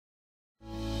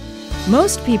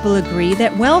Most people agree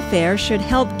that welfare should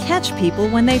help catch people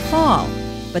when they fall,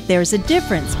 but there's a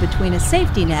difference between a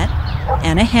safety net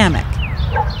and a hammock.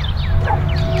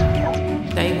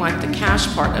 They want the cash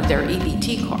part of their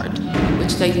EBT card,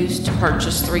 which they use to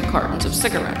purchase 3 cartons of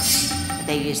cigarettes.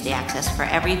 They used the access for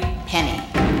every penny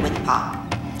with pop,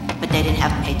 but they didn't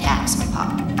have to pay tax on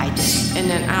pop. I did. And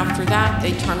then after that,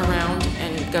 they turn around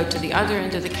and go to the other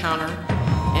end of the counter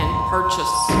and purchase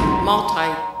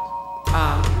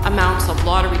amounts of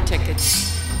lottery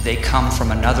tickets. They come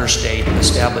from another state,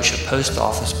 establish a post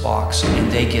office box,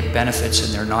 and they get benefits,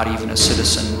 and they're not even a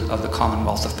citizen of the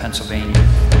Commonwealth of Pennsylvania.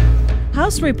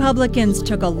 House Republicans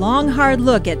took a long, hard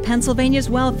look at Pennsylvania's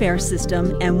welfare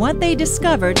system, and what they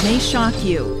discovered may shock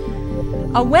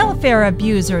you. A welfare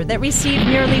abuser that received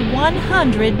nearly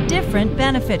 100 different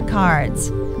benefit cards.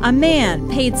 A man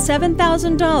paid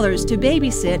 $7,000 to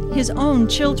babysit his own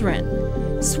children.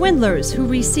 Swindlers who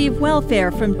receive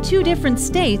welfare from 2 different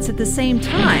states at the same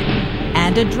time.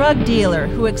 And a drug dealer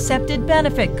who accepted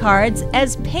benefit cards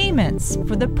as payments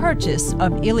for the purchase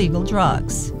of illegal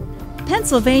drugs.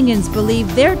 Pennsylvanians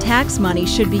believe their tax money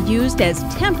should be used as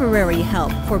temporary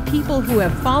help for people who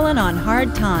have fallen on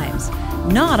hard times,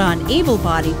 not on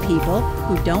able-bodied people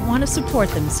who don't want to support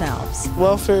themselves.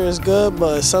 Welfare is good,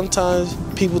 but sometimes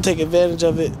people take advantage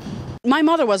of it. My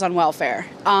mother was on welfare,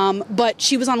 but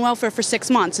she was on welfare for 6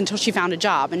 months until she found a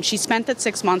job, and she spent that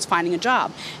 6 months finding a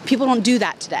job. People don't do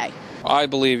that today. I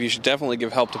believe you should definitely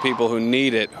give help to people who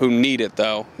need it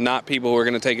though, not people who are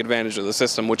going to take advantage of the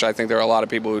system, which I think there are a lot of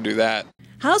people who do that.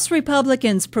 House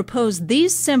Republicans proposed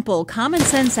these simple,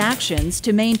 common-sense actions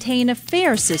to maintain a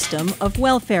fair system of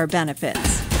welfare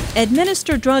benefits.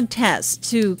 Administer drug tests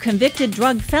to convicted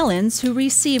drug felons who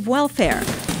receive welfare.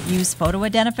 Use photo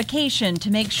identification to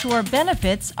make sure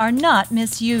benefits are not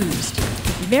misused.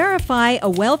 Verify a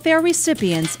welfare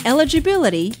recipient's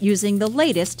eligibility using the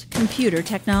latest computer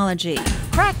technology.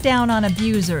 Crack down on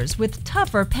abusers with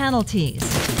tougher penalties.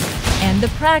 And the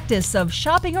practice of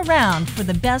shopping around for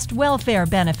the best welfare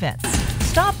benefits.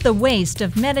 Stop the waste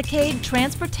of Medicaid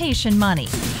transportation money.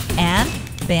 And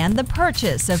ban the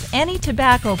purchase of any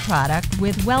tobacco product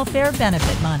with welfare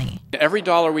benefit money. Every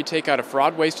dollar we take out of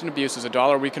fraud, waste, and abuse is a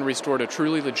dollar we can restore to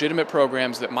truly legitimate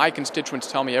programs that my constituents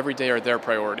tell me every day are their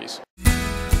priorities.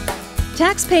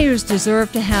 Taxpayers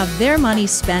deserve to have their money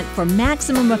spent for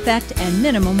maximum effect and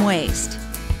minimum waste.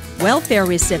 Welfare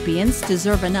recipients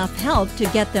deserve enough help to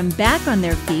get them back on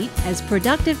their feet as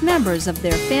productive members of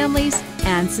their families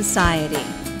and society.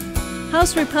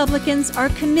 House Republicans are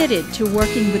committed to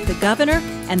working with the governor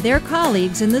and their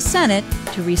colleagues in the Senate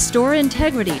to restore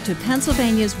integrity to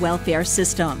Pennsylvania's welfare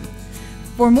system.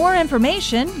 For more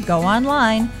information, go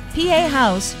online,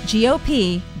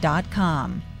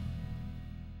 pahousegop.com.